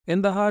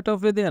In the heart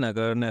of Vaidya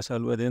Nagar,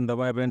 nestled within the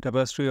vibrant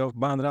tapestry of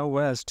Bandra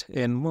West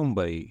in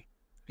Mumbai,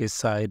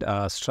 reside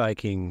a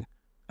striking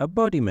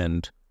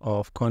embodiment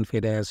of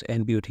confidence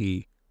and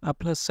beauty, a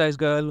plus-size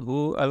girl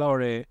who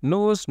Allure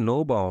knows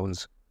no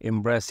bounds,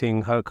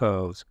 embracing her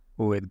curves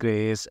with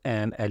grace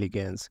and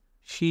elegance.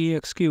 She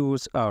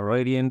exudes a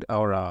radiant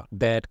aura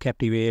that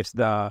captivates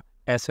the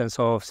essence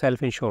of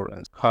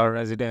self-insurance. Her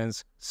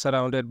residence,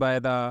 surrounded by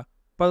the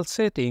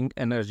pulsating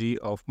energy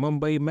of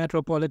Mumbai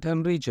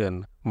Metropolitan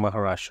Region,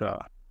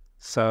 Maharashtra,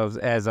 serves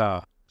as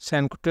a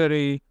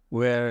sanctuary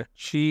where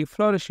she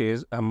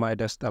flourishes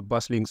amidst the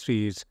bustling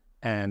streets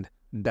and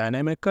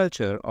dynamic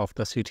culture of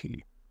the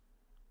city.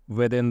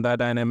 Within the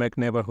dynamic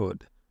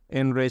neighborhood,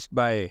 enriched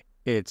by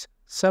its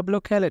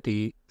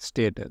sublocality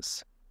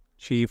status,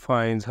 she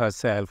finds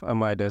herself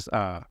amidst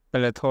a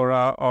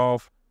plethora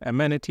of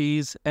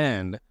amenities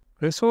and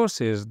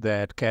resources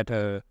that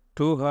cater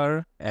to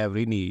her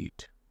every need.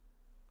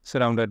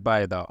 Surrounded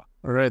by the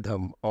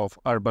rhythm of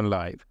urban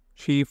life,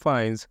 she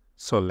finds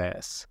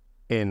solace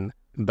in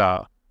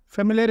the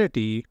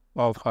familiarity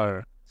of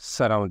her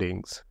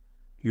surroundings.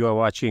 You are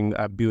watching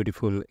a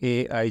beautiful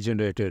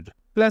AI-generated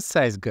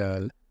plus-size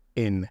girl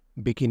in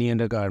bikini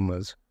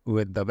undergarments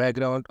with the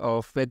background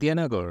of Vaidya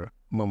Nagar,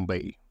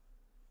 Mumbai,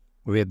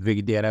 with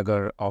Vaidya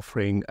Nagar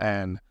offering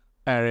an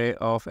array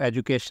of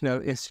educational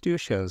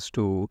institutions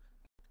to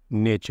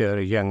nurture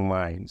young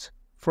minds,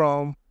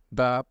 from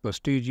the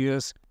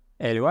prestigious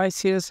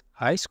Aloysius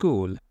High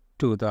School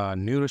to the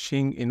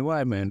nourishing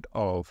environment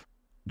of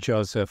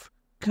Joseph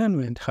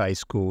Convent High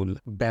School.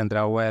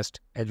 Bandra West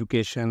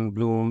education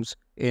blooms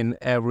in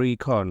every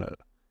corner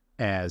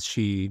as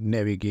she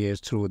navigates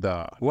through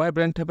the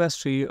vibrant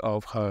tapestry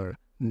of her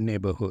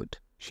neighborhood.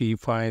 She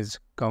finds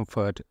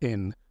comfort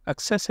in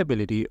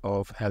accessibility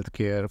of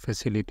healthcare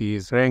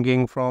facilities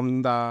ranging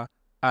from the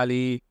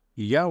Ali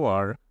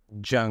YAVAR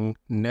JUNG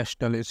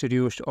National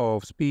Institute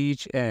of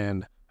Speech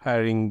and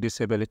Hearing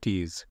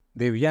Disabilities,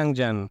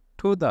 DIVYANGJAN,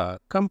 to the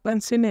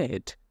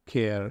compassionate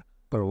care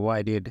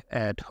provided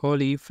at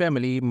Holy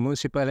Family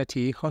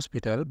Municipality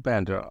Hospital,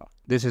 Bandra.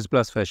 This is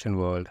Plus Fashion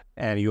World,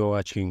 and you're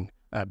watching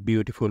a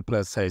beautiful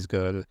plus-size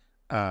girl,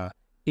 a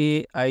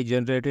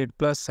AI-generated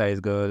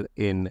plus-size girl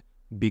in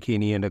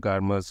bikini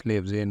undergarments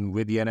lives in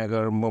Vaidya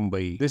Nagar,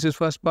 Mumbai. This is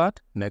first part.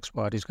 Next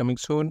part is coming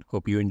soon.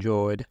 Hope you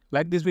enjoyed.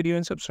 Like this video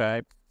and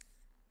subscribe.